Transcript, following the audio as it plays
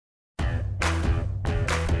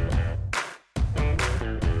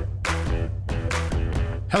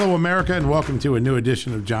Hello, America, and welcome to a new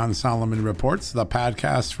edition of John Solomon Reports, the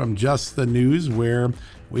podcast from Just the News, where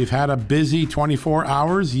we've had a busy 24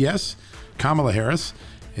 hours. Yes, Kamala Harris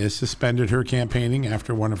has suspended her campaigning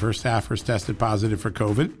after one of her staffers tested positive for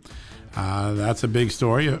COVID. That's a big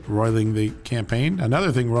story, roiling the campaign.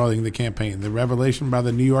 Another thing roiling the campaign, the revelation by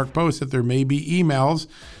the New York Post that there may be emails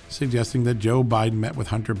suggesting that Joe Biden met with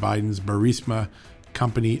Hunter Biden's Burisma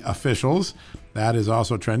company officials. That is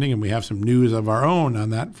also trending, and we have some news of our own on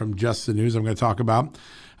that from Just the News I'm going to talk about.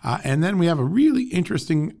 And then we have a really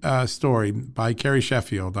interesting story by Carrie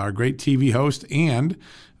Sheffield, our great TV host and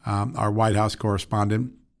our White House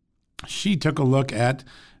correspondent. She took a look at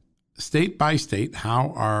state by state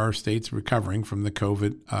how our states recovering from the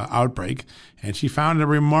COVID outbreak, and she found a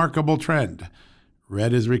remarkable trend.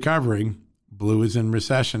 Red is recovering, blue is in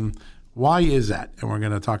recession. Why is that? And we're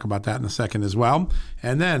going to talk about that in a second as well.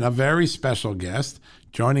 And then a very special guest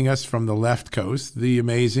joining us from the left coast, the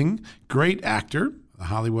amazing, great actor, the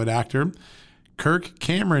Hollywood actor, Kirk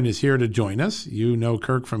Cameron is here to join us. You know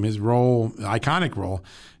Kirk from his role, iconic role,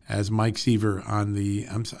 as Mike Seaver on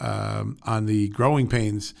the Growing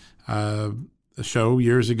Pains show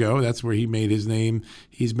years ago. That's where he made his name.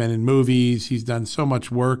 He's been in movies. He's done so much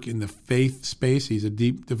work in the faith space. He's a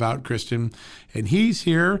deep, devout Christian. And he's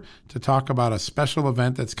here to talk about a special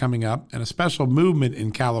event that's coming up and a special movement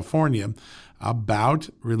in California about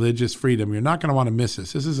religious freedom. You're not going to want to miss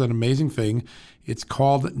this. This is an amazing thing. It's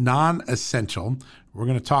called non-essential. We're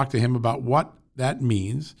going to talk to him about what that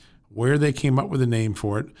means, where they came up with a name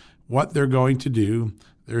for it, what they're going to do.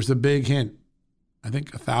 There's a big hint. I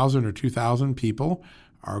think 1,000 or 2,000 people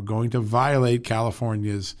are going to violate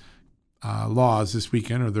California's laws this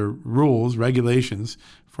weekend, or their rules, regulations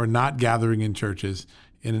for not gathering in churches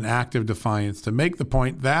in an act of defiance to make the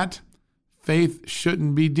point that faith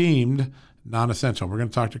shouldn't be deemed non-essential. We're going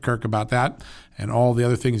to talk to Kirk about that and all the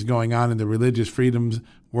other things going on in the religious freedoms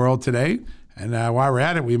world today. And while we're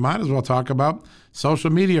at it, we might as well talk about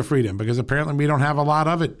social media freedom, because apparently we don't have a lot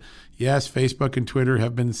of it. Yes, Facebook and Twitter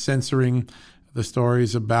have been censoring the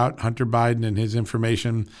stories about Hunter Biden and his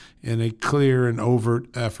information in a clear and overt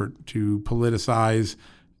effort to politicize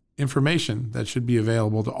information that should be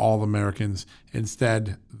available to all Americans.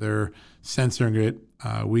 Instead, they're censoring it.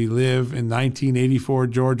 We live in 1984,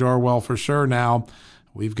 George Orwell for sure now.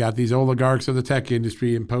 We've got these oligarchs of the tech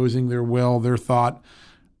industry imposing their will, their thought,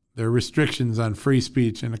 their restrictions on free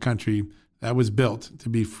speech in a country that was built to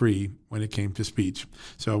be free when it came to speech.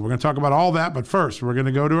 So we're going to talk about all that, but first we're going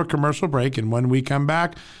to go to a commercial break, and when we come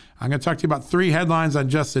back, I'm going to talk to you about 3 headlines on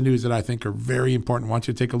Just the News that I think are very important. I want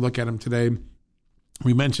you to take a look at them today.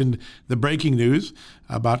 We mentioned the breaking news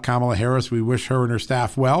about Kamala Harris. We wish her and her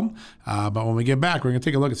staff well, but when we get back, we're going to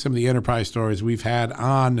take a look at some of the enterprise stories we've had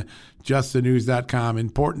on justthenews.com,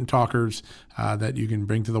 important talkers that you can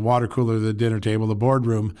bring to the water cooler, the dinner table, the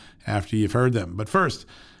boardroom after you've heard them. But first,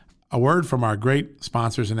 a word from our great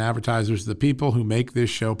sponsors and advertisers, the people who make this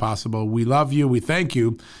show possible. We love you. We thank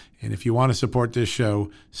you. And if you want to support this show,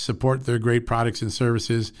 support their great products and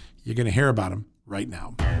services. You're going to hear about them right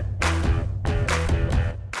now.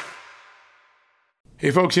 Hey,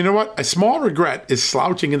 folks, you know what? A small regret is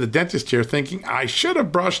slouching in the dentist chair thinking, I should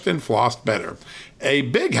have brushed and flossed better. A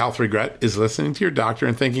big health regret is listening to your doctor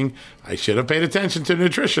and thinking, I should have paid attention to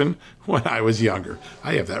nutrition when I was younger.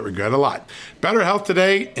 I have that regret a lot. Better health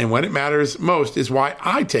today, and when it matters most, is why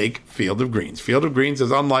I take Field of Greens. Field of Greens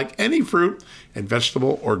is unlike any fruit and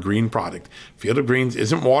vegetable or green product. Field of Greens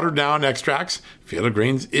isn't watered down extracts. Field of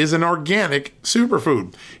Greens is an organic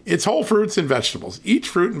superfood. It's whole fruits and vegetables. Each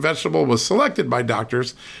fruit and vegetable was selected by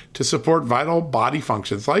doctors to support vital body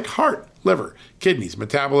functions like heart, liver, kidneys,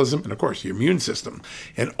 metabolism, and of course your immune system.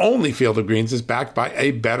 And only Field of Greens is backed by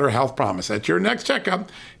a better health promise. At your next checkup,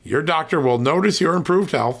 your doctor will notice your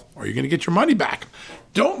improved health, or you're going to get your money back.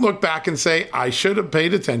 Don't look back and say, I should have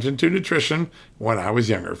paid attention to nutrition when I was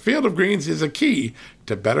younger. Field of Greens is a key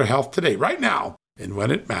to better health today, right now, and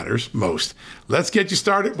when it matters most. Let's get you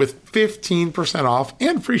started with 15% off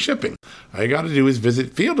and free shipping. All you got to do is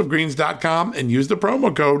visit fieldofgreens.com and use the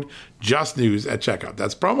promo code JUSTNEWS at checkout.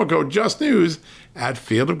 That's promo code JUSTNEWS at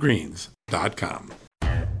fieldofgreens.com.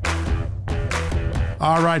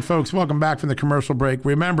 All right, folks, welcome back from the commercial break.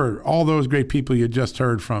 Remember, all those great people you just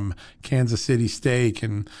heard from, Kansas City Steak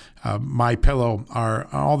and MyPillow, are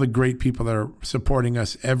all the great people that are supporting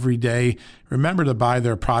us every day. Remember to buy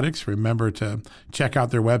their products. Remember to check out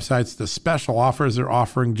their websites. The special offers they're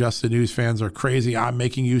offering Just the News fans are crazy. I'm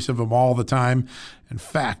making use of them all the time. In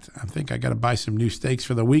fact, I think I got to buy some new steaks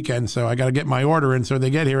for the weekend, so I got to get my order in so they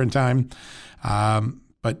get here in time.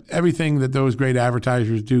 But everything that those great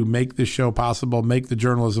advertisers do make this show possible, make the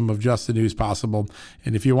journalism of Just the News possible.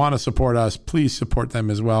 And if you want to support us, please support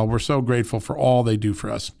them as well. We're so grateful for all they do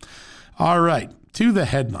for us. All right, to the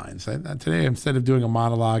headlines. Today, instead of doing a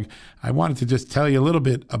monologue, I wanted to just tell you a little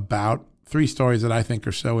bit about 3 stories that I think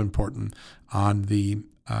are so important on the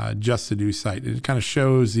Just the News site. It kind of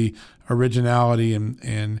shows the originality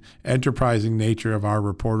and enterprising nature of our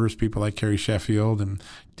reporters, people like Carrie Sheffield and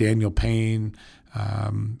Daniel Payne.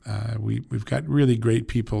 We've got really great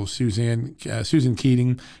people. Susan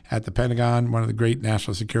Keating at the Pentagon, one of the great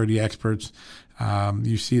national security experts.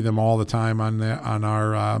 You see them all the time on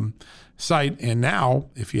our site. And now,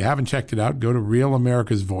 if you haven't checked it out, go to Real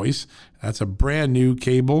America's Voice. That's a brand new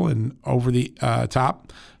cable and over the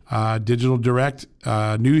top digital direct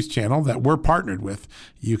news channel that we're partnered with.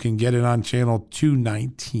 You can get it on channel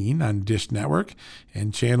 219 on Dish Network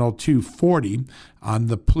and channel 240 on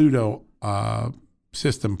the Pluto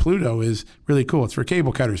system. Pluto is really cool. It's for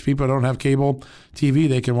cable cutters. People who don't have cable TV,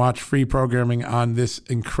 they can watch free programming on this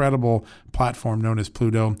incredible platform known as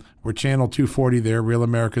Pluto. We're channel 240 there, Real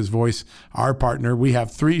America's Voice, our partner. We have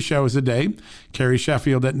 3 shows a day. Carrie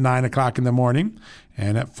Sheffield at 9 o'clock in the morning,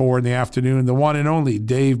 and at 4 in the afternoon, the one and only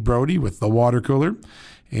Dave Brody with The Water Cooler.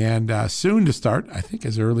 And soon to start, I think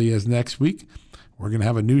as early as next week, we're going to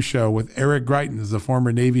have a new show with Eric Greitens, the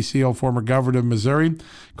former Navy SEAL, former governor of Missouri,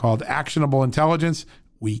 called Actionable Intelligence.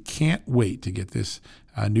 We can't wait to get this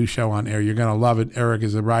new show on air. You're going to love it. Eric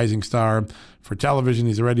is a rising star for television.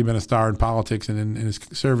 He's already been a star in politics and in his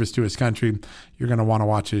service to his country. You're going to want to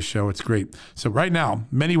watch his show. It's great. So right now,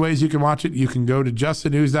 many ways you can watch it. You can go to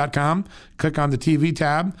justthenews.com, click on the TV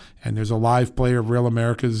tab, and there's a live player of Real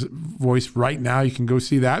America's Voice right now. You can go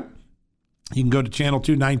see that. You can go to channel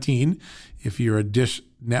 219 if you're a Dish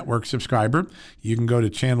Network subscriber. You can go to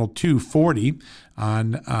channel 240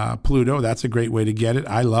 on Pluto. That's a great way to get it.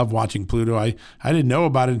 I love watching Pluto. I didn't know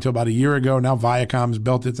about it until about a year ago. Now Viacom's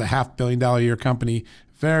built it. It's a $500 million a year company.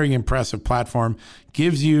 Very impressive platform.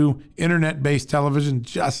 Gives you internet-based television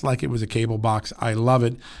just like it was a cable box. I love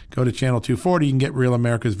it. Go to channel 240. You can get Real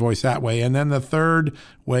America's Voice that way. And then the third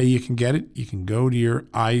way you can get it, you can go to your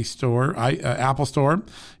Apple Store,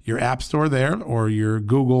 your App Store there, or your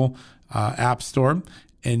Google App Store,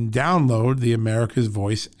 and download the America's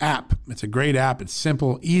Voice app. It's a great app. It's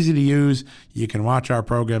simple, easy to use. You can watch our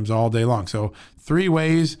programs all day long. So 4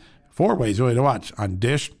 ways really to watch on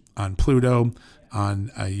Dish, on Pluto,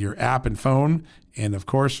 on your app and phone. And of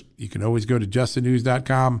course, you can always go to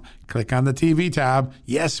justthenews.com, click on the TV tab.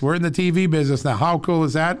 Yes, we're in the TV business now. How cool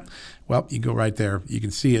is that? Well, you go right there. You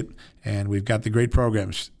can see it. And we've got the great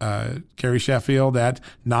programs. Carrie Sheffield at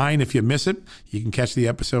 9. If you miss it, you can catch the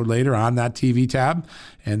episode later on that TV tab.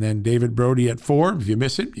 And then David Brody at 4. If you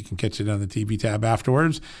miss it, you can catch it on the TV tab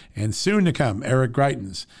afterwards. And soon to come, Eric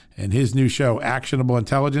Greitens and his new show, Actionable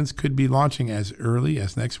Intelligence, could be launching as early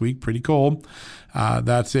as next week. Pretty cool.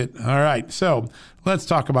 That's it. All right. So let's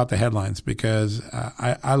talk about the headlines, because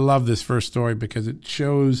I love this first story because it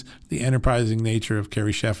shows the enterprising nature of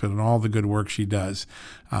Carrie Sheffield and all the good work she does.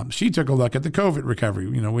 She took a look at the COVID recovery.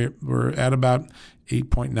 You know, we're at about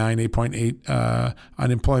 8.9, 8.8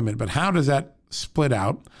 unemployment. But how does that split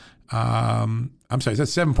out? I'm sorry,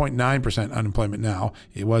 that's 7.9% unemployment now.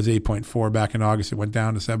 It was 8.4 back in August. It went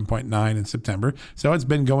down to 7.9 in September. So it's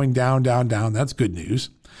been going down, down, down. That's good news.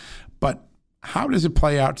 But how does it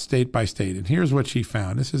play out state by state? And here's what she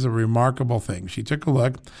found. This is a remarkable thing. She took a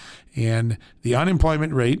look, and the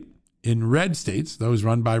unemployment rate in red states, those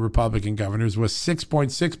run by Republican governors, was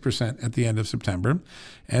 6.6% at the end of September.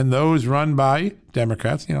 And those run by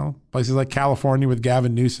Democrats, you know, places like California with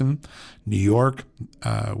Gavin Newsom, New York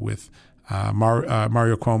with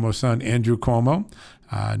Mario Cuomo's son, Andrew Cuomo,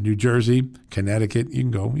 New Jersey, Connecticut, you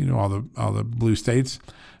can go, you know, all the blue states,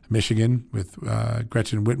 Michigan with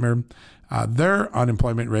Gretchen Whitmer. Their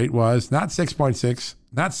unemployment rate was not 6.6,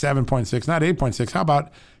 not 7.6, not 8.6. How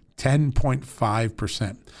about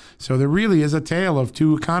 10.5%? So there really is a tale of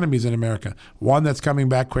 2 economies in America. One that's coming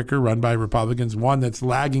back quicker, run by Republicans. One that's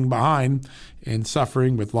lagging behind and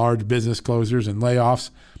suffering with large business closures and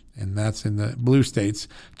layoffs. And that's in the blue states.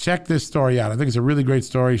 Check this story out. I think it's a really great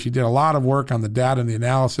story. She did a lot of work on the data and the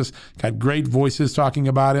analysis, got great voices talking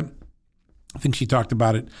about it. I think she talked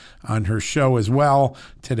about it on her show as well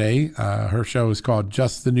today. Her show is called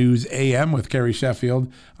Just the News AM with Carrie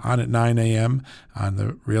Sheffield, on at 9 a.m. on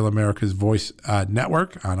the Real America's Voice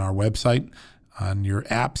network, on our website, on your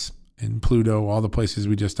apps, in Pluto, all the places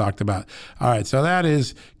we just talked about. All right, so that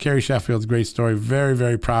is Carrie Sheffield's great story. Very,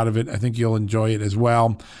 very proud of it. I think you'll enjoy it as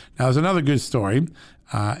well. Now, there's another good story.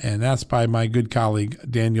 And that's by my good colleague,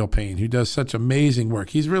 Daniel Payne, who does such amazing work.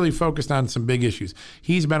 He's really focused on some big issues.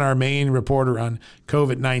 He's been our main reporter on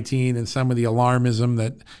COVID-19 and some of the alarmism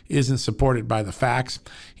that isn't supported by the facts.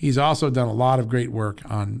 He's also done a lot of great work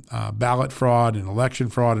on ballot fraud and election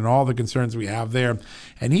fraud and all the concerns we have there.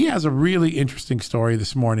 And he has a really interesting story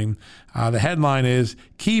this morning. The headline is,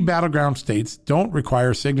 Key Battleground States Don't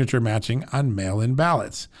Require Signature Matching on Mail-in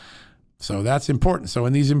Ballots. So that's important. So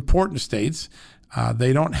in these important states,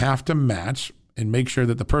 they don't have to match and make sure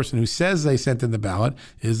that the person who says they sent in the ballot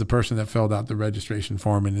is the person that filled out the registration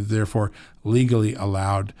form and is therefore legally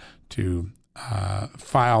allowed to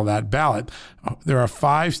file that ballot. There are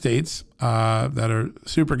 5 states that are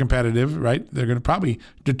super competitive, right? They're going to probably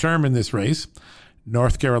determine this race: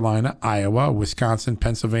 North Carolina, Iowa, Wisconsin,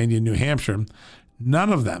 Pennsylvania, New Hampshire.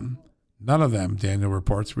 None of them, Daniel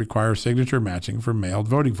reports, require signature matching for mailed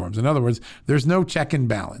voting forms. In other words, there's no check and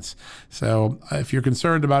balance. So if you're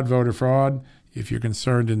concerned about voter fraud, if you're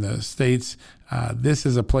concerned in the states, this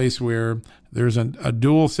is a place where there's a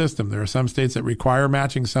dual system. There are some states that require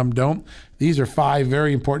matching, some don't. These are 5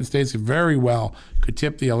 very important states that very well could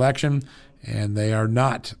tip the election, and they are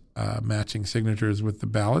not matching signatures with the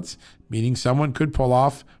ballots, meaning someone could pull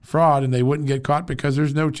off fraud and they wouldn't get caught because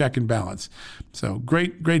there's no check and balance. So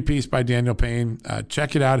great piece by Daniel Payne.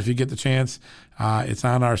 Check it out if you get the chance. It's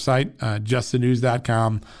on our site,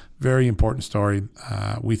 justthenews.com. Very important story.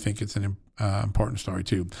 We think it's an important story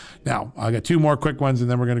too. Now, I got 2 more quick ones,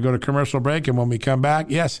 and then we're going to go to commercial break. And when we come back,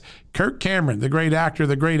 yes, Kirk Cameron, the great actor,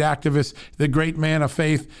 the great activist, the great man of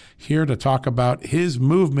faith, here to talk about his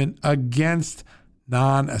movement against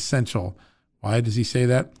non-essential. Why does he say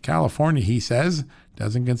that? California, he says,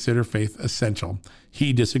 doesn't consider faith essential.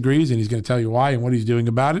 He disagrees, and he's going to tell you why and what he's doing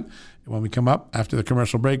about it when we come up after the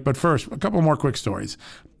commercial break. But first, a couple more quick stories.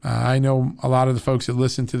 I know a lot of the folks that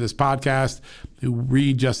listen to this podcast, who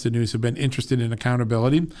read Just the News, have been interested in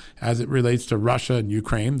accountability as it relates to Russia and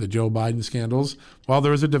Ukraine, the Joe Biden scandals. Well,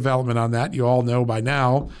 there is a development on that. You all know by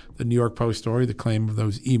now the New York Post story, the claim of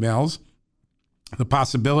those emails. The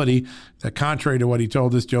possibility that, contrary to what he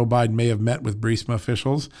told us, Joe Biden may have met with Burisma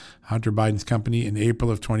officials, Hunter Biden's company, in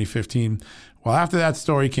April of 2015. Well, after that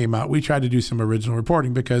story came out, we tried to do some original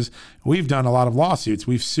reporting because we've done a lot of lawsuits.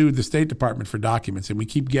 We've sued the State Department for documents, and we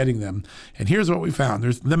keep getting them. And here's what we found.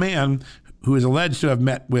 There's the man who is alleged to have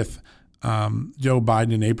met with Joe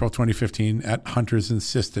Biden in April 2015 at Hunter's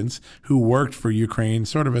insistence, who worked for Ukraine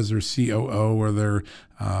sort of as their COO or their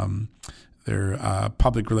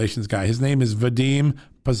public relations guy. His name is Vadim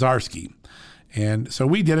Pozharsky. And so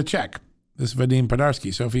we did a check, this Vadim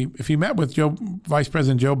Pozharsky. So if he met with Vice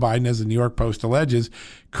President Joe Biden, as the New York Post alleges,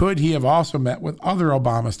 could he have also met with other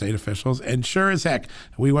Obama state officials? And sure as heck,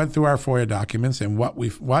 we went through our FOIA documents, and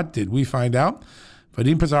what did we find out?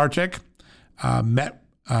 Vadim Pozharsky met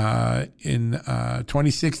in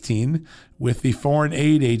 2016 with the Foreign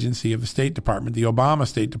Aid Agency of the State Department, the Obama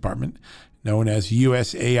State Department, known as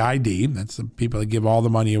USAID. That's the people that give all the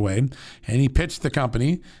money away. And he pitched the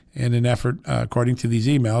company in an effort, according to these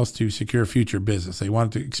emails, to secure future business. They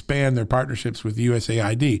wanted to expand their partnerships with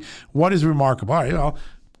USAID. What is remarkable? All right, well,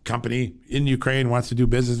 company in Ukraine wants to do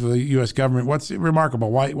business with the U.S. government. What's remarkable?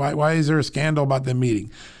 Why is there a scandal about them meeting?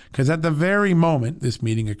 Because at the very moment this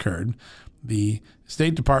meeting occurred, the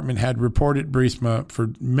State Department had reported Burisma for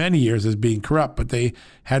many years as being corrupt, but they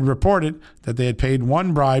had reported that they had paid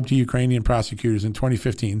one bribe to Ukrainian prosecutors in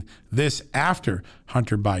 2015, this after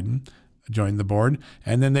Hunter Biden joined the board.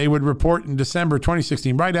 And then they would report in December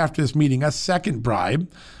 2016, right after this meeting, a second bribe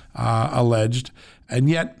alleged. And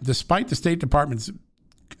yet, despite the State Department's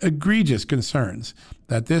egregious concerns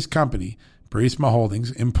that this company, Burisma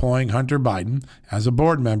Holdings, employing Hunter Biden as a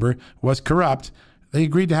board member, was corrupt, they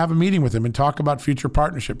agreed to have a meeting with him and talk about future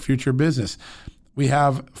partnership, future business. We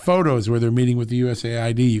have photos where they're meeting with the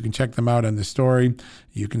USAID. You can check them out on the story.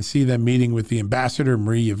 You can see them meeting with the ambassador,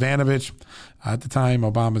 Marie Yovanovitch. At the time,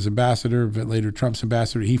 Obama's ambassador, but later Trump's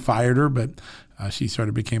ambassador. He fired her, but she sort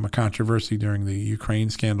of became a controversy during the Ukraine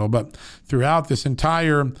scandal. But throughout this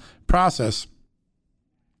entire process,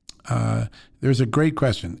 there's a great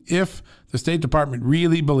question. If the State Department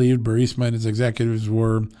really believed Burisma and its executives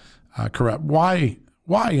were corrupt, why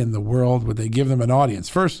in the world would they give them an audience?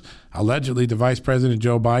 First, allegedly to Vice President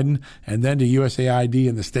Joe Biden, and then to USAID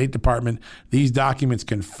and the State Department. These documents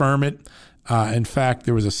confirm it. In fact,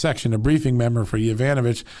 there was a section, a briefing memo for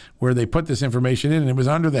Yovanovitch, where they put this information in, and it was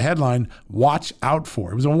under the headline, "Watch out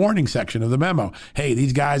for." It was a warning section of the memo. Hey,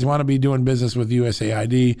 these guys want to be doing business with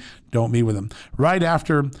USAID. Don't meet with them. Right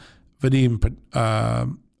after Vadim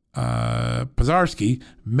Pozharsky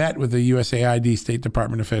met with the USAID State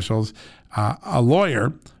Department officials, a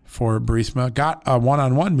lawyer for Burisma, got a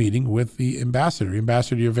one-on-one meeting with the Ambassador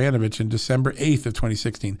Yovanovitch, in December 8th of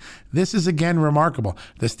 2016. This is again remarkable.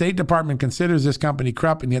 The State Department considers this company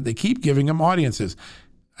corrupt, and yet they keep giving them audiences.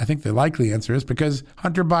 I think the likely answer is because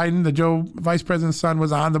Hunter Biden, the Joe Vice President's son,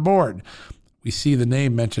 was on the board. We see the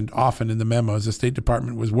name mentioned often in the memos. The State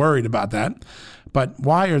Department was worried about that. But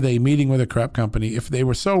why are they meeting with a corrupt company? If they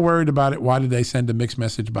were so worried about it, why did they send a mixed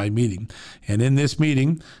message by meeting? And in this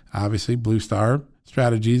meeting, obviously, Blue Star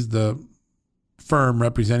Strategies, the firm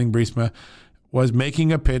representing Burisma, was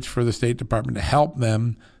making a pitch for the State Department to help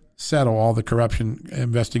them settle all the corruption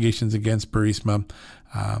investigations against Burisma.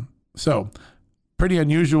 So pretty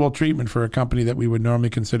unusual treatment for a company that we would normally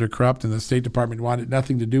consider corrupt, and the State Department wanted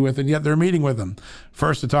nothing to do with, and yet they're meeting with them.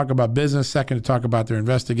 First to talk about business, second to talk about their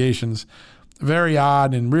investigations. Very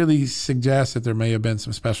odd, and really suggests that there may have been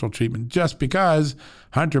some special treatment just because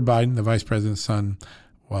Hunter Biden, the Vice President's son,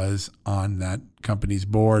 was on that company's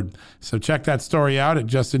board. So check that story out at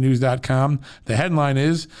justthenews.com. The headline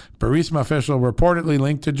is, Burisma official reportedly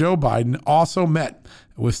linked to Joe Biden also met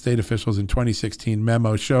with state officials in 2016.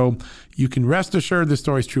 Memo show you can rest assured the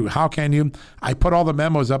story's true. How can you? I put all the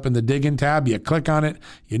memos up in the Dig In tab. You click on it,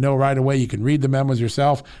 you know right away. You can read the memos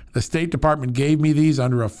yourself. The State Department gave me these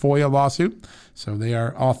under a FOIA lawsuit, so they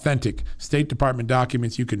are authentic State Department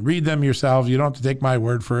documents. You can read them yourselves. You don't have to take my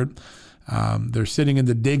word for it. They're sitting in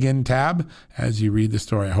the Dig In tab as you read the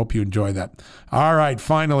story. I hope you enjoy that. All right,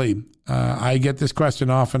 finally, I get this question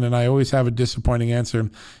often, and I always have a disappointing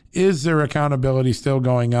answer. Is there accountability still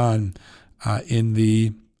going on in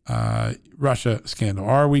the Russia scandal?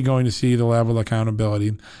 Are we going to see the level of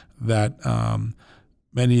accountability that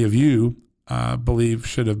many of you believe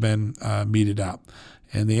should have been meted out?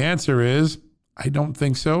 And the answer is, I don't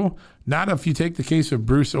think so. Not if you take the case of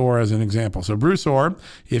Bruce Ohr as an example. So Bruce Ohr,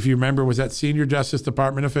 if you remember, was that senior Justice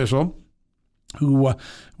Department official who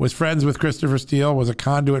was friends with Christopher Steele, was a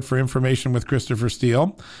conduit for information with Christopher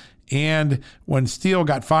Steele. And when Steele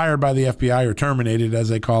got fired by the FBI, or terminated, as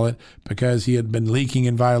they call it, because he had been leaking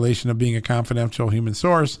in violation of being a confidential human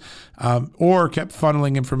source, or kept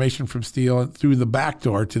funneling information from Steele through the back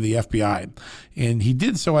door to the FBI. And he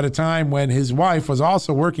did so at a time when his wife was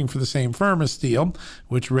also working for the same firm as Steele,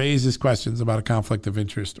 which raises questions about a conflict of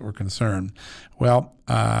interest or concern. Well,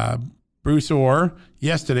 Bruce Ohr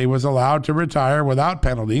yesterday was allowed to retire without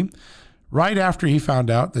penalty, right after he found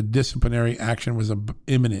out that disciplinary action was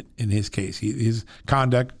imminent in his case. His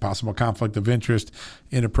conduct, possible conflict of interest,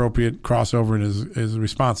 inappropriate crossover in his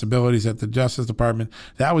responsibilities at the Justice Department,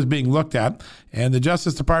 that was being looked at. And the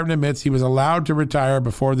Justice Department admits he was allowed to retire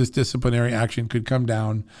before this disciplinary action could come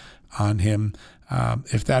down on him.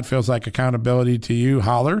 If that feels like accountability to you,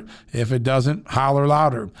 holler. If it doesn't, holler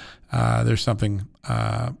louder. There's something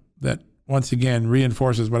that, once again,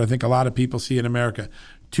 reinforces what I think a lot of people see in America.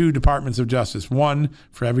 Two departments of justice, one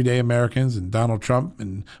for everyday Americans and Donald Trump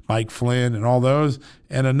and Mike Flynn and all those,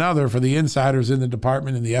 and another for the insiders in the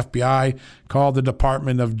department and the FBI, called the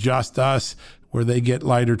Department of Just Us, where they get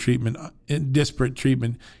lighter treatment, disparate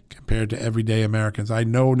treatment compared to everyday Americans. I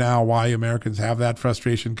know now why Americans have that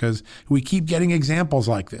frustration, because we keep getting examples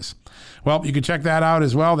like this. Well, you can check that out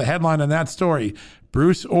as well. The headline on that story,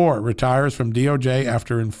 Bruce Ohr retires from DOJ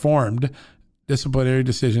after informed disciplinary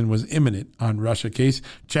decision was imminent on Russia case.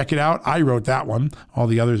 Check it out. I wrote that one. All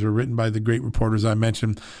the others were written by the great reporters I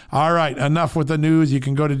mentioned. All right, enough with the news. You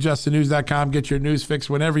can go to justthenews.com, get your news fix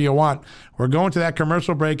whenever you want. We're going to that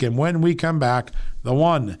commercial break, and when we come back, the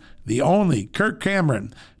one, the only, Kirk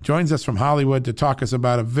Cameron joins us from Hollywood to talk us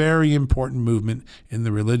about a very important movement in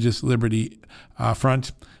the religious liberty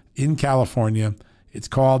front in California. It's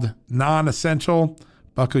called Non-Essential.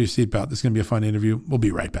 Buckle your seatbelt. This is going to be a fun interview. We'll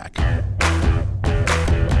be right back.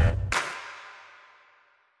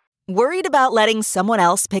 Worried about letting someone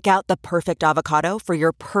else pick out the perfect avocado for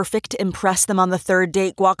your perfect impress them on the third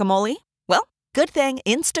date guacamole? Well, good thing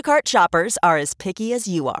Instacart shoppers are as picky as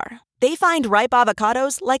you are. They find ripe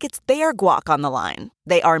avocados like it's their guac on the line.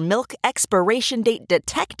 They are milk expiration date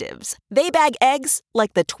detectives. They bag eggs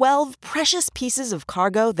like the 12 precious pieces of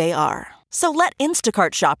cargo they are. So let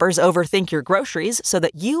Instacart shoppers overthink your groceries so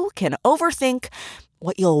that you can overthink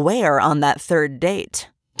what you'll wear on that third date.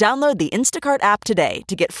 Download the Instacart app today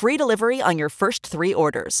to get free delivery on your first 3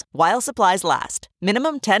 orders, while supplies last.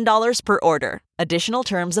 Minimum $10 per order. Additional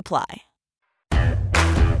terms apply.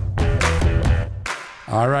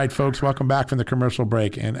 All right, folks, welcome back from the commercial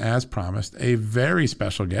break. And as promised, a very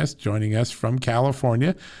special guest joining us from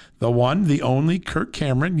California, the one, the only Kirk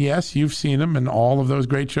Cameron. Yes, you've seen him in all of those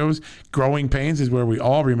great shows. Growing Pains is where we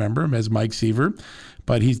all remember him as Mike Seaver.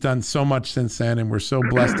 But he's done so much since then, and we're so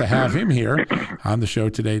blessed to have him here on the show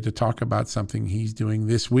today to talk about something he's doing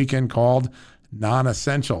this weekend called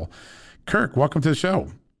Non-Essential. Kirk, welcome to the show.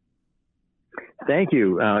 Thank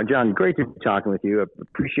you, John. Great to be talking with you. I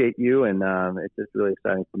appreciate you, and it's just really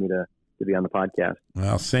exciting for me to be on the podcast.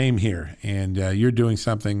 Well, same here. And you're doing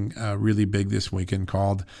something really big this weekend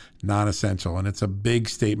called Non-Essential, and it's a big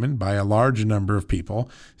statement by a large number of people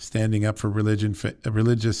standing up for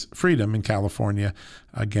religious freedom in California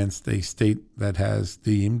against a state that has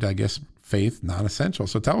deemed, I guess, faith non-essential.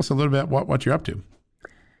 So tell us a little bit what you're up to.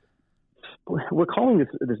 We're calling this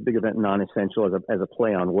big event non-essential as a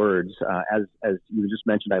play on words. As you just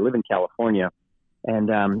mentioned, I live in California,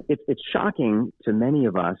 and it's shocking to many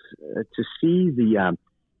of us to see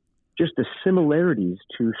just the similarities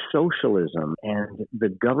to socialism and the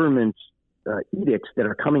government's edicts that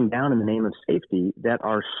are coming down in the name of safety that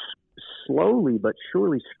are slowly but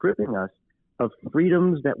surely stripping us of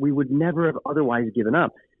freedoms that we would never have otherwise given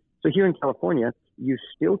up. So here in California, you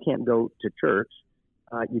still can't go to church.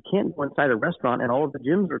 You can't go inside a restaurant, and all of the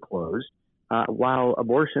gyms are closed, while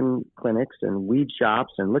abortion clinics and weed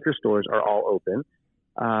shops and liquor stores are all open.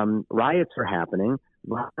 Riots are happening.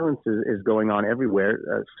 Violence is going on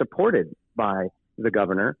everywhere, supported by the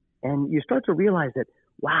governor. And you start to realize that,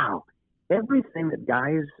 wow, everything that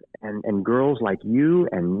guys and girls like you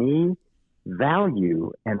and me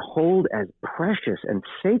value and hold as precious and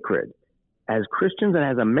sacred as Christians and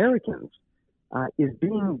as Americans is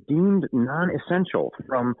being deemed non-essential,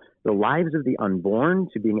 from the lives of the unborn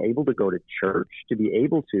to being able to go to church, to be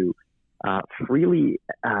able to freely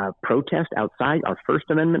protest outside our First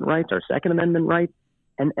Amendment rights, our Second Amendment rights.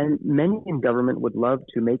 And many in government would love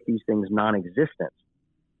to make these things non-existent.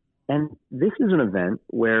 And this is an event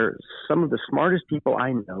where some of the smartest people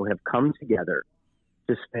I know have come together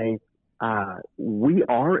to say, we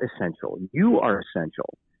are essential. You are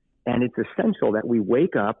essential. And it's essential that we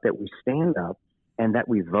wake up, that we stand up, and that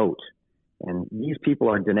we vote. And these people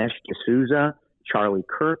are Dinesh D'Souza, Charlie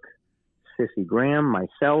Kirk, Sissy Graham,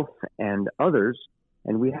 myself, and others.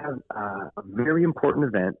 And we have a very important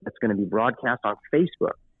event that's going to be broadcast on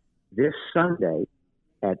Facebook this Sunday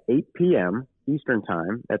at 8 p.m. Eastern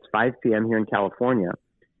Time. That's 5 p.m. here in California.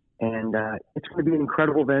 And it's going to be an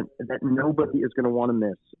incredible event that nobody is going to want to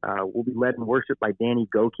miss. We'll be led in worship by Danny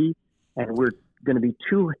Goki, and we're going to be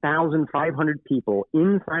 2,500 people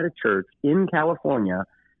inside a church in California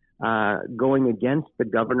going against the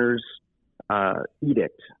governor's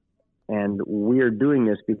edict. And we are doing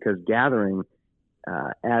this because gathering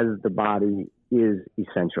as the body is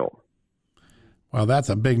essential. Well, that's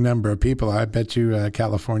a big number of people. I bet you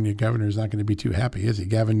California governor's not going to be too happy, is he?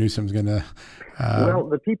 Gavin Newsom's going to... Well,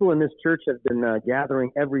 the people in this church have been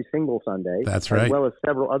gathering every single Sunday. That's right. As well as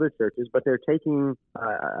several other churches, but they're taking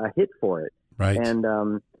a hit for it. Right. And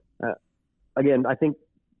again, I think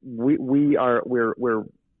we're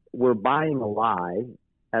buying a lie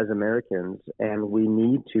as Americans, and we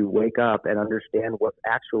need to wake up and understand what's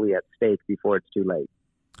actually at stake before it's too late.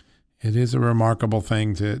 It is a remarkable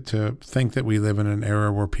thing to think that we live in an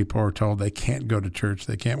era where people are told they can't go to church,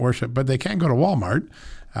 they can't worship, but they can go to Walmart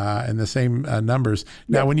in the same numbers.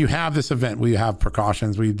 Now, when you have this event, will you have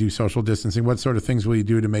precautions? Will you do social distancing? What sort of things will you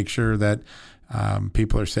do to make sure that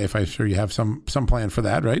people are safe? I'm sure you have some plan for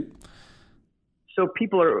that, right? So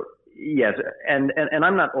people are, yes, and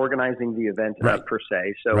I'm not organizing the event per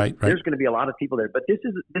se. So there's going to be a lot of people there, but this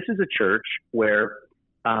is a church where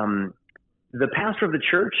the pastor of the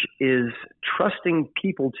church is trusting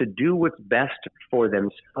people to do what's best for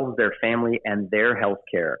themselves, their family, and their health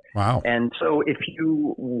care. Wow. And so if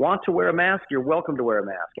you want to wear a mask, you're welcome to wear a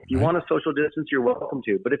mask. If you want to social distance, you're welcome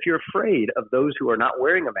to. But if you're afraid of those who are not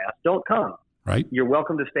wearing a mask, don't come. Right. You're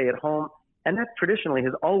welcome to stay at home. And that traditionally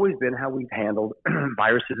has always been how we've handled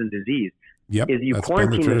viruses and disease. Yep, is you that's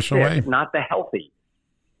quarantine been the traditional the sick, way. not the healthy.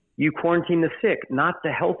 You quarantine the sick, not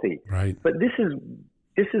the healthy. Right. But this has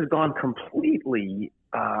gone completely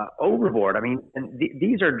overboard. I mean, and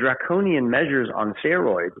these are draconian measures on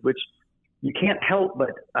steroids, which you can't help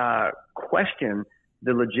but question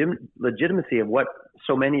the legitimacy of what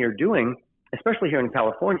so many are doing, especially here in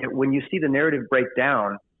California, when you see the narrative break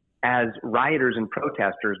down as rioters and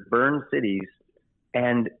protesters burn cities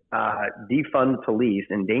and defund police,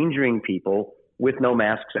 endangering people with no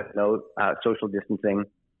masks and no social distancing.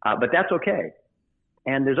 But that's okay.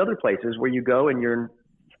 And there's other places where you go and you're in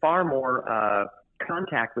far more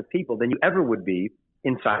contact with people than you ever would be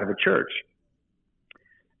inside of a church.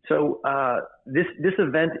 So this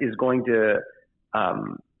event is going to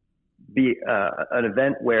be an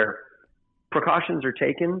event where precautions are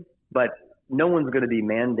taken, but no one's going to be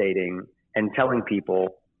mandating and telling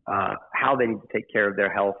people how they need to take care of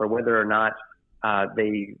their health or whether or not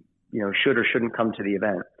they should or shouldn't come to the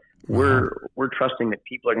event. We're trusting that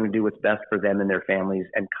people are going to do what's best for them and their families,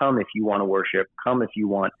 and come if you want to worship, come if you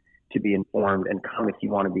want to be informed, and come if you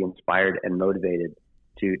want to be inspired and motivated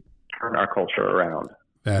to turn our culture around.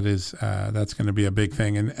 That's going to be a big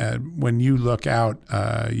thing. And when you look out,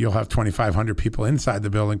 you'll have 2,500 people inside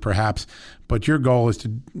the building, perhaps. But your goal is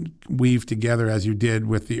to weave together, as you did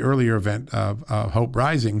with the earlier event of Hope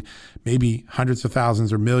Rising, maybe hundreds of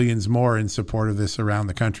thousands or millions more in support of this around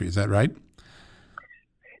the country. Is that right?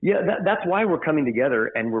 Yeah, that's why we're coming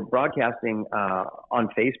together, and we're broadcasting on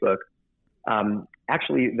Facebook.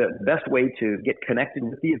 Actually, the best way to get connected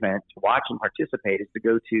with the event, to watch and participate, is to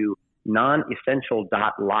go to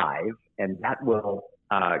nonessential.live, and that will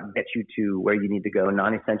get you to where you need to go,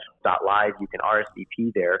 nonessential.live. You can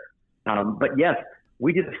RSVP there. But yes,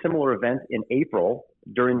 we did a similar event in April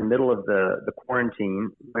during the middle of the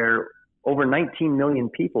quarantine where over 19 million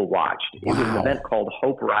people watched. Wow. It was an event called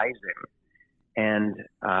Hope Rising, and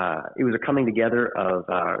it was a coming together of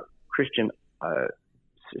Christian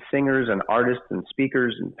singers and artists and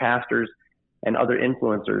speakers and pastors and other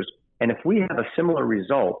influencers. And if we have a similar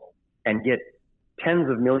result and get tens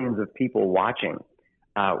of millions of people watching,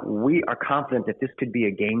 we are confident that this could be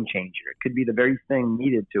a game changer. It could be the very thing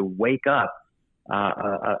needed to wake up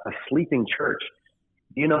a sleeping church.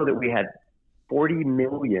 Do you know that we had 40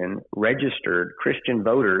 million registered Christian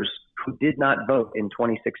voters who did not vote in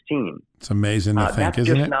 2016? It's amazing to think, that's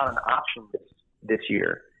isn't it? That's just not an option this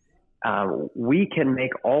year. We can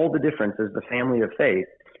make all the difference as the family of faith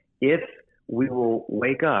if we will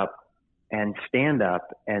wake up and stand up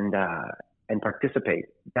and participate.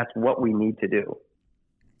 That's what we need to do.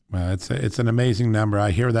 Well, it's an amazing number.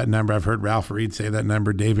 I hear that number. I've heard Ralph Reed say that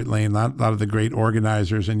number, David Lane, a lot of the great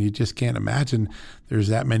organizers, and you just can't imagine there's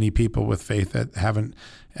that many people with faith that haven't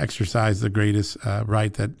exercised the greatest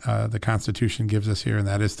right that the Constitution gives us here, and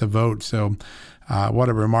that is to vote. So what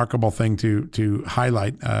a remarkable thing to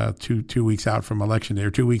highlight 2 weeks out from Election Day,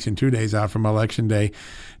 or 2 weeks and 2 days out from Election Day.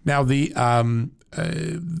 Now,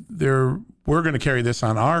 we're going to carry this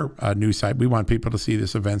on our news site. We want people to see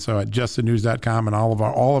this event. So at justthenews.com and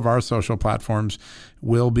all of our social platforms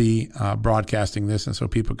will be broadcasting this, and so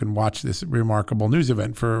people can watch this remarkable news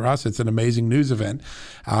event. For us, it's an amazing news event.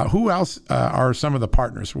 Who else are some of the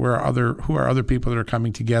partners? Who are other people that are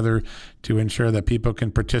coming together to ensure that people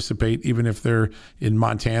can participate, even if they're in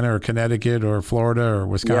Montana or Connecticut or Florida or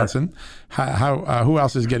Wisconsin? Yeah. Who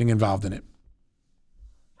else is getting involved in it?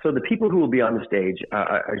 So the people who will be on the stage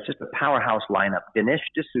are just a powerhouse lineup. Dinesh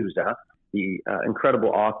D'Souza, the incredible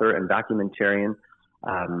author and documentarian.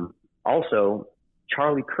 Also,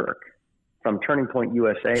 Charlie Kirk from Turning Point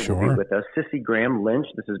USA will be with us. Sissy Graham Lynch,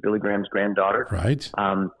 this is Billy Graham's granddaughter. Right.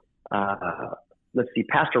 Let's see,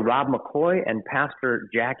 Pastor Rob McCoy and Pastor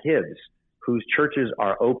Jack Hibbs, whose churches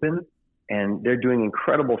are open, and they're doing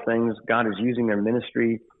incredible things. God is using their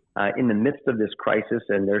ministry in the midst of this crisis,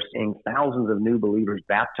 and they're seeing thousands of new believers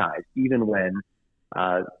baptized, even when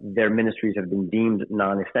their ministries have been deemed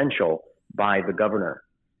non-essential by the governor.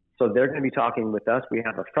 So they're going to be talking with us. We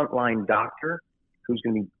have a frontline doctor who's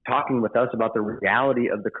going to be talking with us about the reality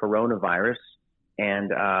of the coronavirus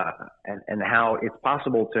and how it's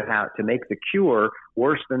possible to make the cure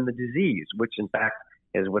worse than the disease, which in fact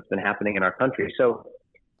is what's been happening in our country. So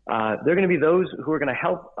they're going to be those who are going to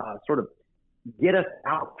help sort of get us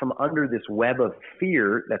out from under this web of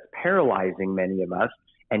fear that's paralyzing many of us,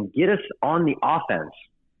 and get us on the offense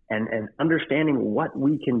and understanding what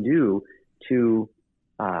we can do to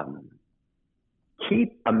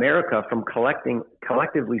keep America from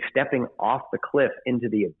collectively stepping off the cliff into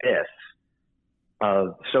the abyss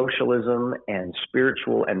of socialism and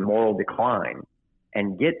spiritual and moral decline,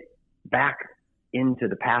 and get back into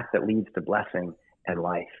the path that leads to blessing and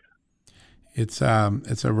life. It's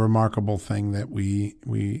a remarkable thing that we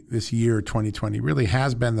this year 2020 really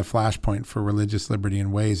has been the flashpoint for religious liberty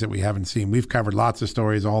in ways that we haven't seen. We've covered lots of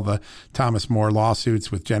stories, all the Thomas More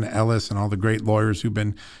lawsuits with Jenna Ellis and all the great lawyers who've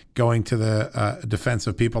been going to the defense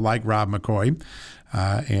of people like Rob McCoy.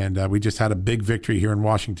 And we just had a big victory here in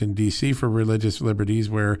Washington, D.C. for religious liberties,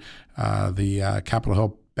 where the Capitol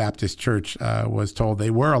Hill Baptist Church was told they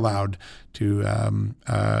were allowed to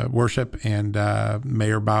worship, and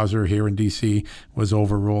Mayor Bowser here in D.C. was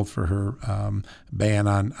overruled for her ban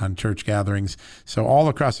on church gatherings. So all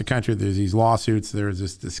across the country, there's these lawsuits. There's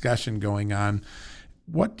this discussion going on.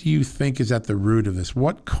 What do you think is at the root of this?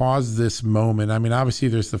 What caused this moment? I mean, obviously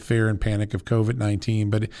there's the fear and panic of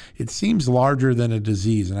COVID-19, but it seems larger than a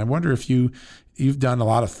disease. And I wonder if you've done a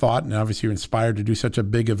lot of thought, and obviously you're inspired to do such a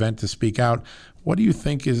big event to speak out. What do you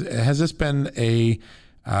think has this been a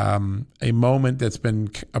moment that's been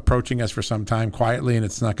approaching us for some time quietly and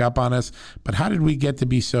it snuck up on us? But how did we get to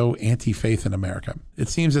be so anti-faith in America? It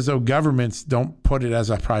seems as though governments don't put it as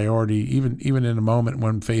a priority, even in a moment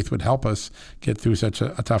when faith would help us get through such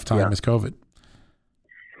a tough time as COVID.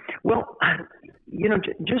 Well, I'm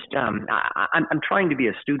trying to be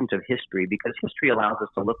a student of history, because history allows us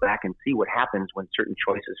to look back and see what happens when certain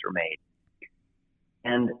choices are made.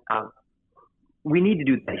 And we need to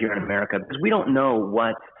do that here in America, because we don't know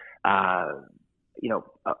what,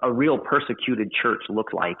 a real persecuted church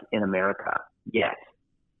looks like in America yet.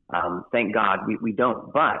 Thank God we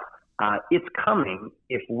don't. But it's coming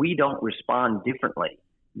if we don't respond differently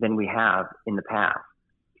than we have in the past.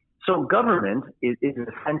 So government is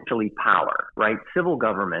essentially power, right? Civil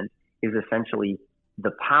government is essentially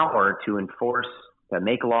the power to enforce, to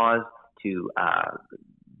make laws, to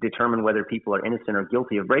determine whether people are innocent or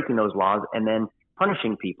guilty of breaking those laws, and then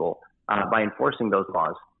punishing people by enforcing those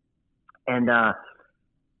laws. And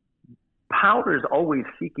power is always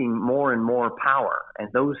seeking more and more power, and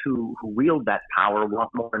those who wield that power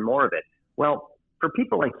want more and more of it. Well, for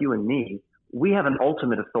people like you and me, we have an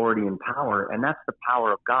ultimate authority and power, and that's the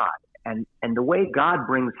power of God. And the way God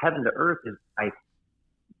brings heaven to earth is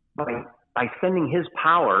by sending his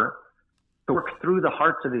power to work through the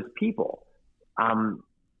hearts of his people.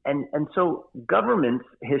 And so governments,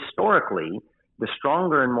 historically, the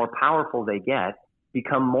stronger and more powerful they get,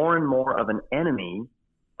 become more and more of an enemy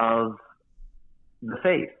of the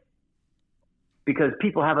faith, because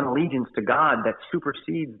people have an allegiance to God that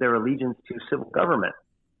supersedes their allegiance to civil government.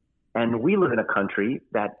 And we live in a country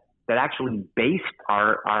that actually based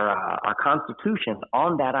our Constitution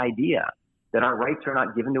on that idea, that our rights are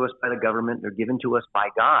not given to us by the government, they're given to us by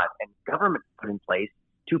God, and government put in place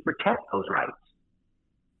to protect those rights.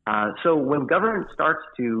 So when government starts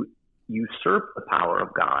to usurp the power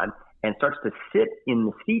of God and starts to sit in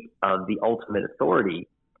the seat of the ultimate authority,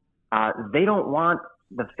 they don't want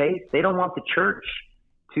the faith, they don't want the church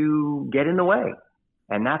to get in the way.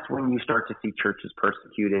 And that's when you start to see churches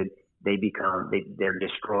persecuted. They're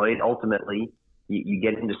destroyed. Ultimately, you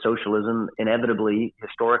get into socialism. Inevitably,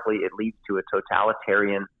 historically, it leads to a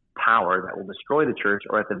totalitarian power that will destroy the church,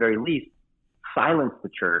 or at the very least, silence the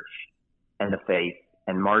church and the faith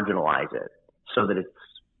and marginalize it so that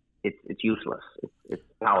it's useless. It's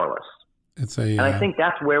powerless. And I think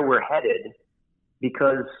that's where we're headed,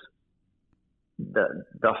 because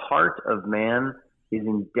the heart of man is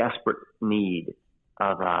in desperate need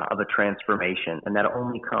of a transformation, and that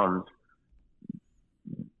only comes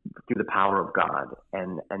through the power of God.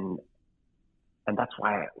 And that's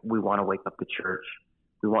why we want to wake up the church.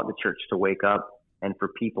 We want the church to wake up, and for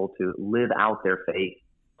people to live out their faith,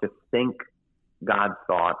 to think God's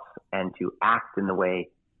thoughts, and to act in the way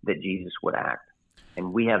that Jesus would act.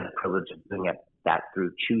 And we have the privilege of doing that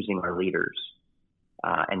through choosing our leaders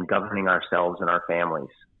and governing ourselves and our families.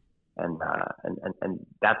 And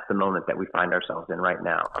that's the moment that we find ourselves in right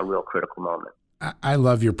now, a real critical moment. I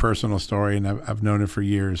love your personal story, and I've known it for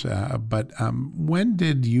years. But when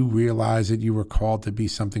did you realize that you were called to be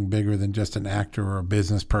something bigger than just an actor or a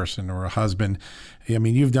business person or a husband? I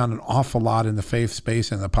mean, you've done an awful lot in the faith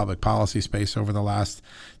space and the public policy space over the last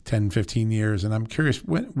 10, 15 years. And I'm curious,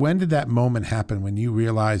 when did that moment happen when you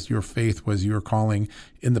realized your faith was your calling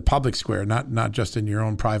in the public square, not just in your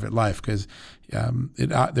own private life? Because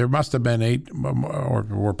there must have been 8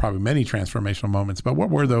 or probably many transformational moments. But what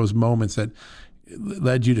were those moments that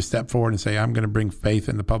led you to step forward and say, I'm going to bring faith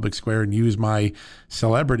in the public square and use my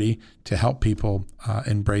celebrity to help people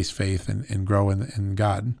embrace faith and grow in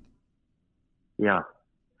God? Yeah.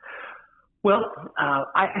 Well,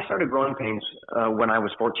 I started growing pains when I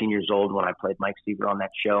was 14 years old, when I played Mike Seaver on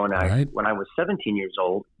that show. And when I was 17 years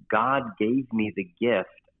old, God gave me the gift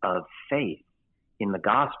of faith in the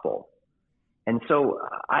gospel. And so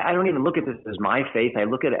I don't even look at this as my faith. I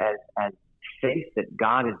look at it as faith that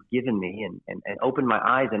God has given me and opened my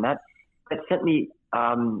eyes. And that sent me,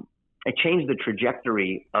 it changed the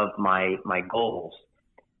trajectory of my goals.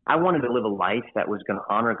 I wanted to live a life that was going to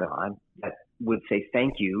honor God, that would say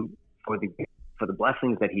thank you for the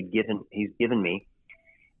blessings that he's given me.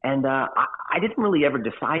 And I didn't really ever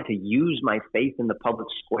decide to use my faith in the public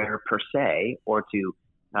square per se, or to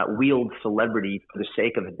wield celebrity for the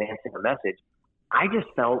sake of advancing a message. I just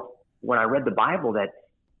felt when I read the Bible that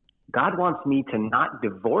God wants me to not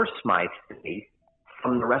divorce my faith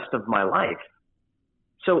from the rest of my life.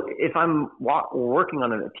 So if I'm working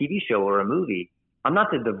on a TV show or a movie, I'm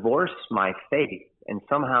not to divorce my faith and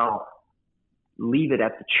somehow leave it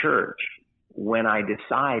at the church when I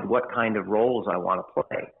decide what kind of roles I want to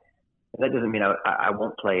play. That doesn't mean I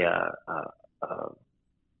won't play a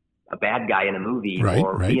bad guy in a movie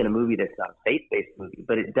or be in a movie that's not a faith-based movie,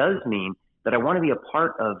 but it does mean that I want to be a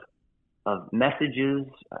part of messages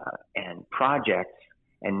and projects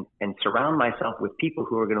and surround myself with people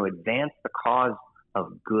who are going to advance the cause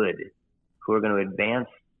of good, who are going to advance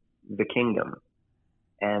the kingdom.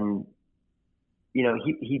 And, you know,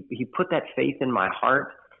 he put that faith in my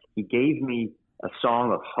heart. He gave me a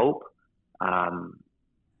song of hope.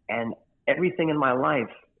 And everything in my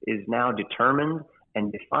life is now determined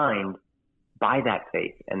and defined by that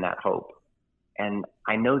faith and that hope. And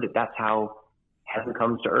I know that that's how heaven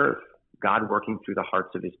comes to earth, God working through the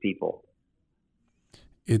hearts of his people.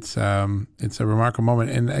 It's a remarkable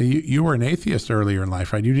moment. And you were an atheist earlier in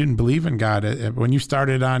life, right? You didn't believe in God. When you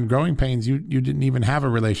started on Growing Pains, you didn't even have a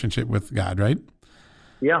relationship with God, right?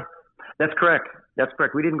 Yeah, that's correct. That's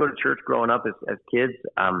correct. We didn't go to church growing up as kids.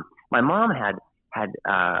 My mom had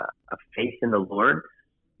a faith in the Lord,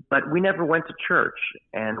 but we never went to church.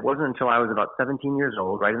 And it wasn't until I was about 17 years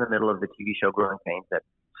old, right in the middle of the TV show Growing Pains, that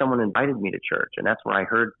someone invited me to church. And that's where I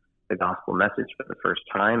heard the gospel message for the first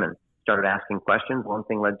time and started asking questions. One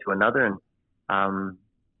thing led to another, and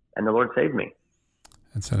the Lord saved me.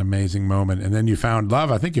 That's an amazing moment. And then you found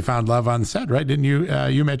love. I think you found love on set, right? Didn't you?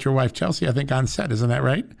 You met your wife, Chelsea, I think, on set. Isn't that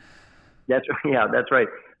right? That's right.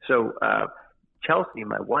 So Chelsea,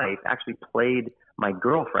 my wife, actually played my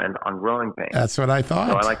girlfriend on Growing Pains. That's what I thought.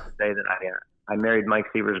 So I like to say that I married Mike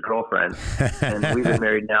Seaver's girlfriend, and we've been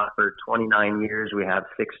married now for 29 years. We have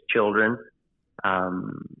 6 children.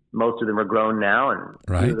 Most of them are grown now, and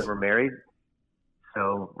 2 of them are married.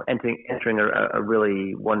 So entering a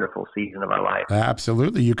really wonderful season of our life.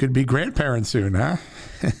 Absolutely. You could be grandparents soon, huh?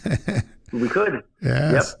 We could.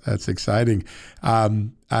 Yes, yep. That's exciting.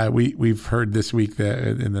 We've heard this week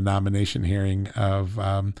in the nomination hearing of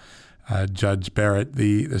Judge Barrett,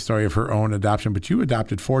 the story of her own adoption, but you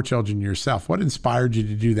adopted 4 children yourself. What inspired you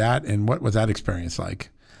to do that, and what was that experience like?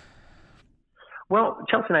 Well,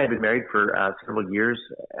 Chelsea and I had been married for several years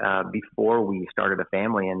before we started a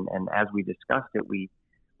family, and as we discussed it, we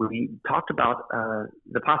talked about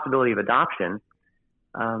the possibility of adoption.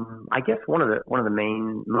 I guess one of the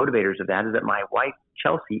main motivators of that is that my wife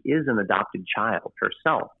Chelsea is an adopted child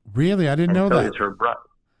herself. Really, I didn't know that. Is her brother,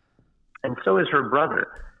 and so is her brother.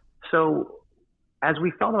 So, as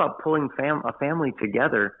we thought about pulling a family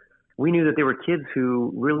together, we knew that there were kids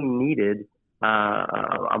who really needed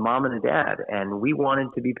a mom and a dad, and we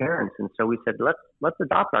wanted to be parents, and so we said, let's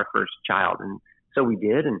adopt our first child, and so we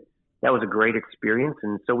did, and that was a great experience,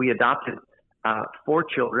 and so we adopted 4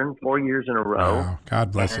 children, 4 years in a row. Wow.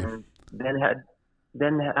 God bless you. Then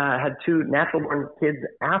had 2 natural born kids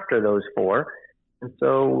after those 4, and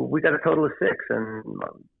so we got a total of 6, and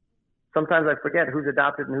sometimes I forget who's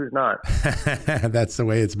adopted and who's not. That's the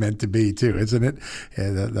way it's meant to be too, isn't it?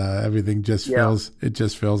 Everything just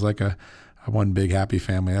feels like a one big happy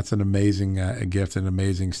family. That's an amazing gift, an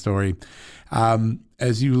amazing story.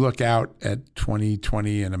 As you look out at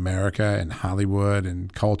 2020 in America and Hollywood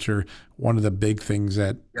and culture, one of the big things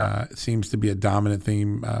that seems to be a dominant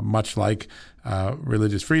theme, much like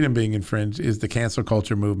religious freedom being infringed, is the cancel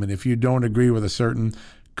culture movement. If you don't agree with a certain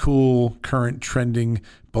cool, current, trending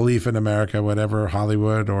belief in America, whatever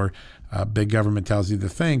Hollywood or big government tells you to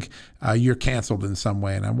think, you're canceled in some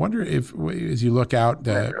way. And I wonder if, as you look out,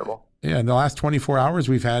 in the last 24 hours,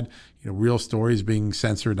 we've had real stories being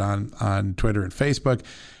censored on Twitter and Facebook.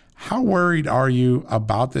 How worried are you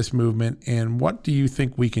about this movement, and what do you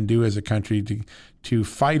think we can do as a country to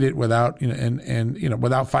fight it without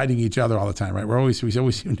without fighting each other all the time? Right? We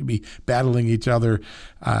always seem to be battling each other,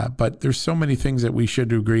 but there's so many things that we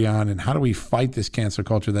should agree on. And how do we fight this cancel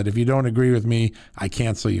culture? That if you don't agree with me, I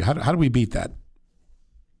cancel you. How do we beat that?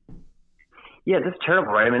 Yeah, that's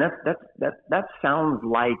terrible, right? I mean, that sounds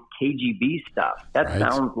like KGB stuff. That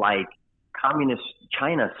sounds like communist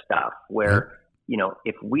China stuff, where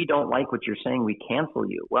if we don't like what you're saying, we cancel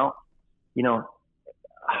you. Well,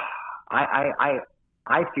 I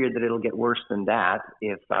fear that it'll get worse than that.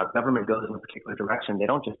 If government goes in a particular direction, they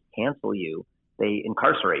don't just cancel you; they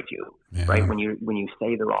incarcerate you, right? When you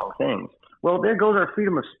say the wrong things. Well, there goes our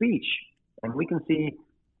freedom of speech, and we can see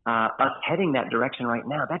us heading that direction right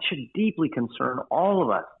now. That should deeply concern all of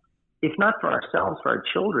us, if not for ourselves, for our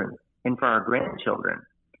children and for our grandchildren.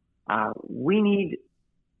 We need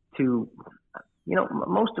to,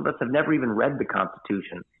 most of us have never even read the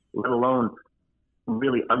Constitution, let alone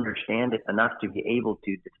really understand it enough to be able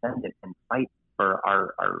to defend it and fight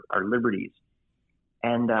for our liberties.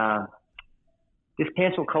 And this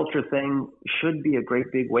cancel culture thing should be a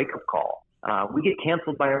great big wake-up call. We get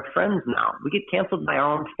canceled by our friends now. We get canceled by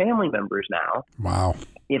our own family members now. Wow.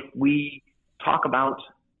 If we talk about,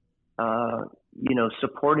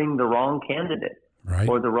 supporting the wrong candidate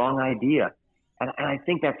or the wrong idea. And I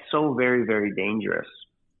think that's so very, very dangerous.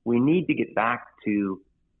 We need to get back to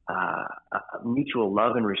mutual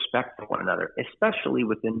love and respect for one another, especially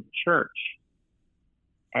within church,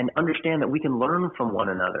 and understand that we can learn from one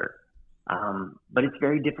another. But it's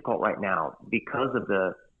very difficult right now because of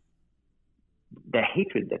the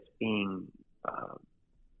hatred that's being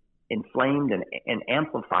inflamed and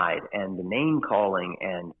amplified, and the name calling,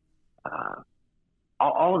 and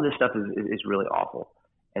all of this stuff is really awful.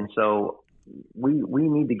 And so we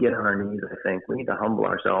need to get on our knees. I think we need to humble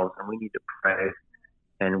ourselves, and we need to pray,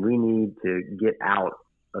 and we need to get out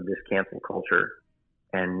of this cancel culture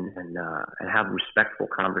and have respectful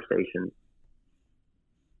conversations.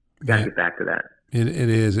 We got to get back to that. It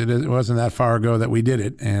is. It wasn't that far ago that we did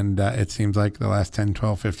it. And it seems like the last 10,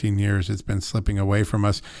 12, 15 years, it's been slipping away from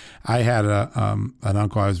us. I had an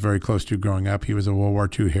uncle I was very close to growing up. He was a World War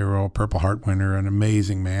II hero, a Purple Heart winner, an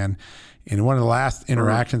amazing man. And one of the last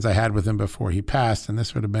interactions I had with him before he passed, and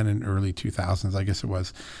this would have been in early 2000s, I guess it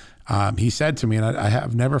was, he said to me, and I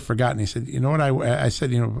have never forgotten, he said, you know what, I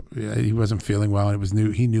said, he wasn't feeling well, and it was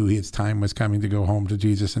new. He knew his time was coming to go home to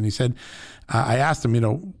Jesus. And he said, I asked him,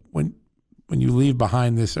 when you leave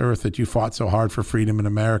behind this earth that you fought so hard for freedom in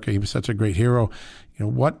America, he was such a great hero.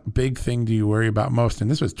 What big thing do you worry about most?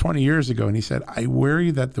 And this was 20 years ago. And he said, I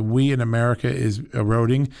worry that the we in America is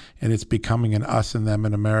eroding, and it's becoming an us and them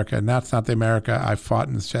in America. And that's not the America I fought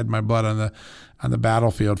and shed my blood on the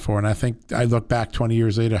battlefield for. And I think I look back 20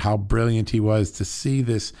 years later, how brilliant he was to see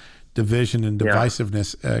this division and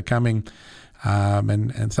divisiveness coming.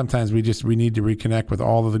 And sometimes we need to reconnect with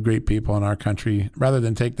all of the great people in our country, rather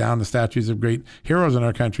than take down the statues of great heroes in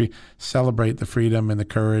our country. Celebrate the freedom and the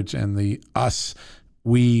courage and the us,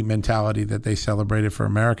 we mentality that they celebrated for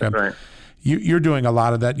America. That's right. You're doing a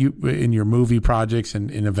lot of that in your movie projects and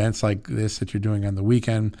in events like this that you're doing on the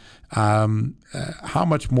weekend. How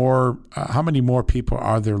many more people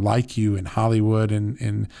are there like you in Hollywood and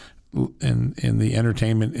in the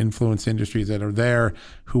entertainment influence industries that are there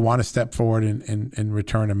who want to step forward and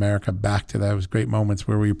return America back to those great moments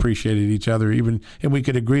where we appreciated each other, and we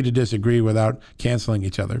could agree to disagree without canceling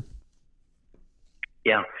each other?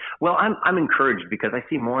 Yeah. Well, I'm encouraged because I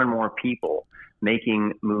see more and more people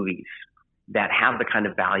making movies that have the kind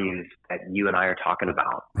of values that you and I are talking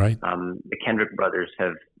about. Right. The Kendrick brothers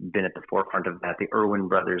have been at the forefront of that. The Irwin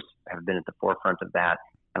brothers have been at the forefront of that.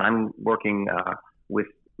 And I'm working with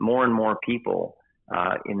more and more people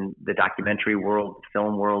in the documentary world, the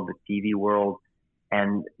film world, the TV world.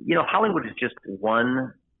 And, Hollywood is just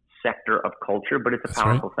one sector of culture, but it's a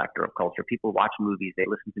powerful sector of culture. People watch movies, they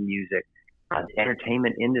listen to music. The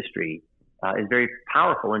entertainment industry is very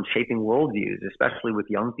powerful in shaping worldviews, especially with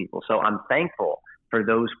young people. So I'm thankful for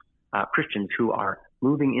those Christians who are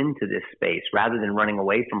moving into this space rather than running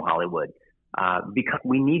away from Hollywood, because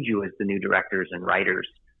we need you as the new directors and writers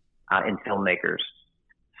and filmmakers.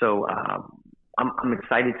 So I'm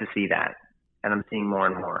excited to see that, and I'm seeing more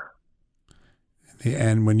and more.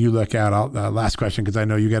 And when you look out, last question, because I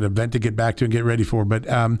know you got an event to get back to and get ready for, but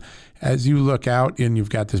as you look out and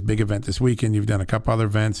you've got this big event this weekend, you've done a couple other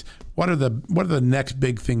events, what are the next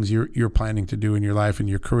big things you're planning to do in your life, in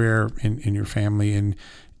your career, in your family, in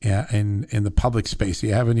the public space? Do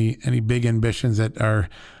you have any big ambitions that are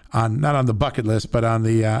not on the bucket list, but on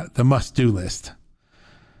the must-do list?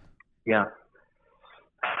 Yeah.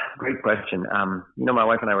 Great question. My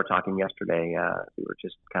wife and I were talking yesterday. We were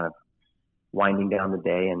just kind of winding down the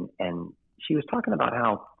day, and she was talking about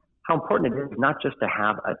how important it is not just to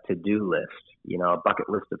have a to-do list, a bucket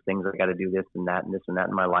list of things I got to do this and that and this and that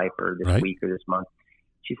in my life, or this week or this month.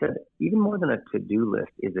 She said, even more than a to-do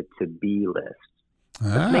list is a to-be list.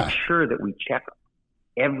 Let's make sure that we check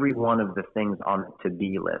every one of the things on the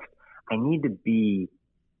to-be list. I need to be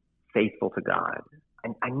faithful to God.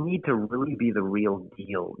 I need to really be the real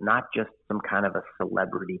deal, not just some kind of a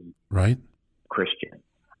celebrity Christian.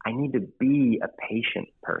 I need to be a patient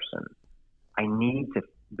person. I need to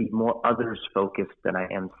be more others focused than I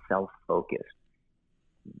am self-focused.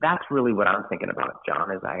 That's really what I'm thinking about,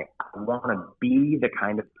 John, is I want to be the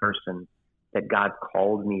kind of person that God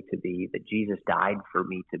called me to be, that Jesus died for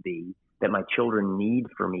me to be, that my children need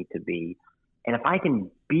for me to be. And if I can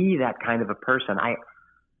be that kind of a person, I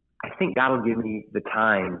think God will give me the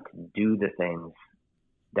time to do the things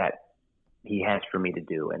that he has for me to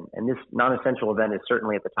do. And this non-essential event is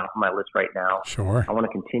certainly at the top of my list right now. Sure. I want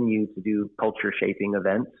to continue to do culture shaping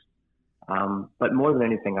events. But more than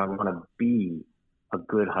anything, I want to be a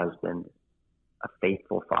good husband, a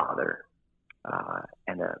faithful father,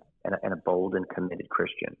 and a bold and committed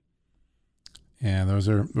Christian. Yeah, those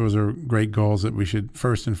are great goals that we should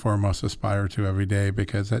first and foremost aspire to every day,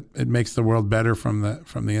 because it makes the world better from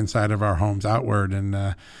the inside of our homes outward. And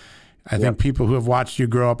I think people who have watched you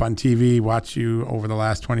grow up on TV, watch you over the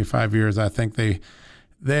last 25 years, I think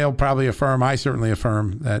they'll probably affirm, I certainly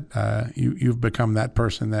affirm, that you've become that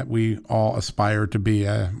person that we all aspire to be.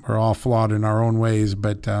 We're all flawed in our own ways,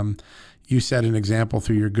 but you set an example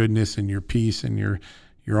through your goodness and your peace and your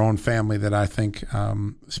own family that I think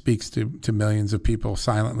speaks to millions of people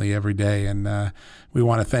silently every day. And we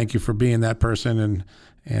want to thank you for being that person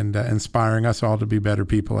and inspiring us all to be better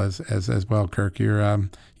people as well, Kirk.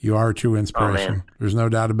 You are a true inspiration. Oh, there's no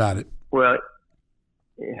doubt about it. Well,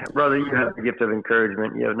 brother, you have the gift of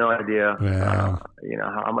encouragement. You have no idea,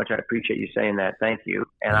 how much I appreciate you saying that. Thank you.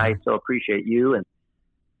 And I so appreciate you and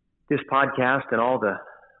this podcast and all the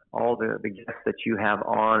guests that you have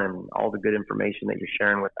on and all the good information that you're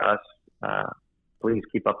sharing with us. Please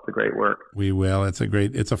keep up the great work. We will. It's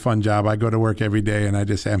a fun job. I go to work every day, and I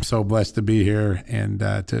just am so blessed to be here and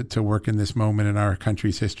to work in this moment in our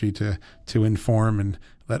country's history to inform and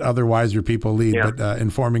let other wiser people lead. Yeah. But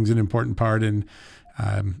informing is an important part, and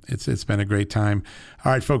it's been a great time.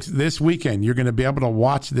 All right, folks, this weekend, you're going to be able to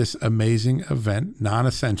watch this amazing event,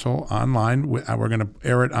 Non-Essential, online. We're going to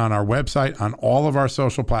air it on our website, on all of our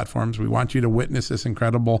social platforms. We want you to witness this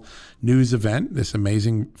incredible news event, this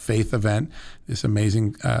amazing faith event, this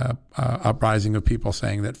amazing uprising of people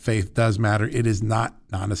saying that faith does matter. It is not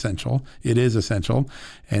non-essential. It is essential.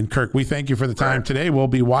 And Kirk, we thank you for the time today. We'll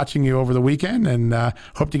be watching you over the weekend and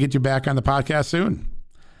hope to get you back on the podcast soon.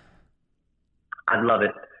 I'd love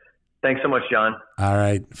it. Thanks so much, John. All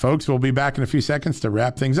right, folks, we'll be back in a few seconds to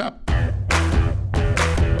wrap things up.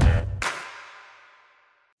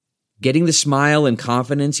 Getting the smile and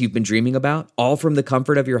confidence you've been dreaming about, all from the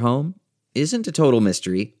comfort of your home, isn't a total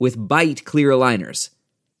mystery with Byte clear aligners.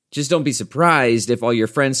 Just don't be surprised if all your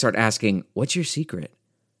friends start asking, "What's your secret?"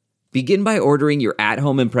 Begin by ordering your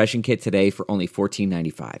at-home impression kit today for only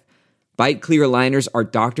 $14.95. Byte clear aligners are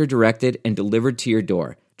doctor-directed and delivered to your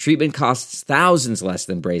door. Treatment costs thousands less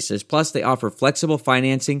than braces, plus they offer flexible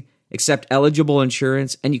financing, accept eligible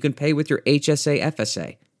insurance, and you can pay with your HSA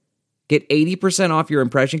FSA. Get 80% off your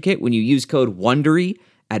impression kit when you use code WONDERY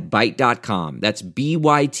at Byte.com. That's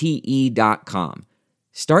BYTE.com.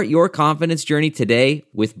 Start your confidence journey today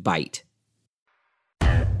with Byte.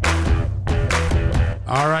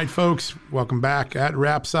 All right, folks, welcome back. That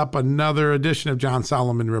wraps up another edition of John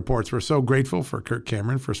Solomon Reports. We're so grateful for Kirk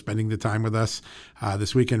Cameron for spending the time with us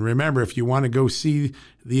this weekend. Remember, if you want to go see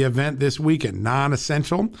the event this weekend,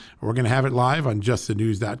 Non-Essential, we're going to have it live on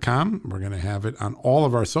justthenews.com. We're going to have it on all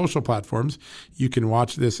of our social platforms. You can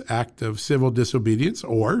watch this act of civil disobedience,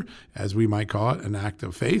 or as we might call it, an act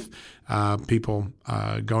of faith. People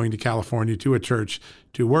going to California to a church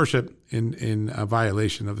to worship in a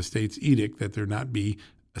violation of the state's edict that there not be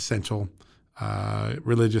essential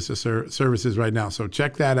religious services right now. So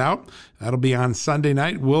check that out. That'll be on Sunday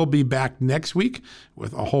night. We'll be back next week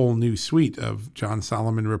with a whole new suite of John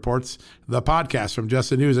Solomon Reports, the podcast from Just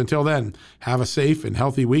the News. Until then, have a safe and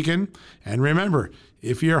healthy weekend. And remember,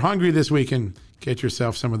 if you're hungry this weekend, get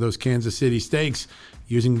yourself some of those Kansas City steaks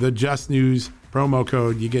using the Just News promo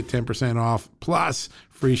code. You get 10% off plus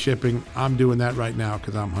free shipping. I'm doing that right now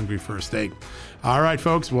because I'm hungry for a steak. All right,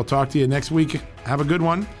 folks, we'll talk to you next week. Have a good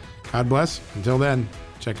one. God bless. Until then,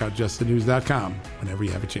 check out justthenews.com whenever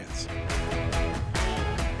you have a chance.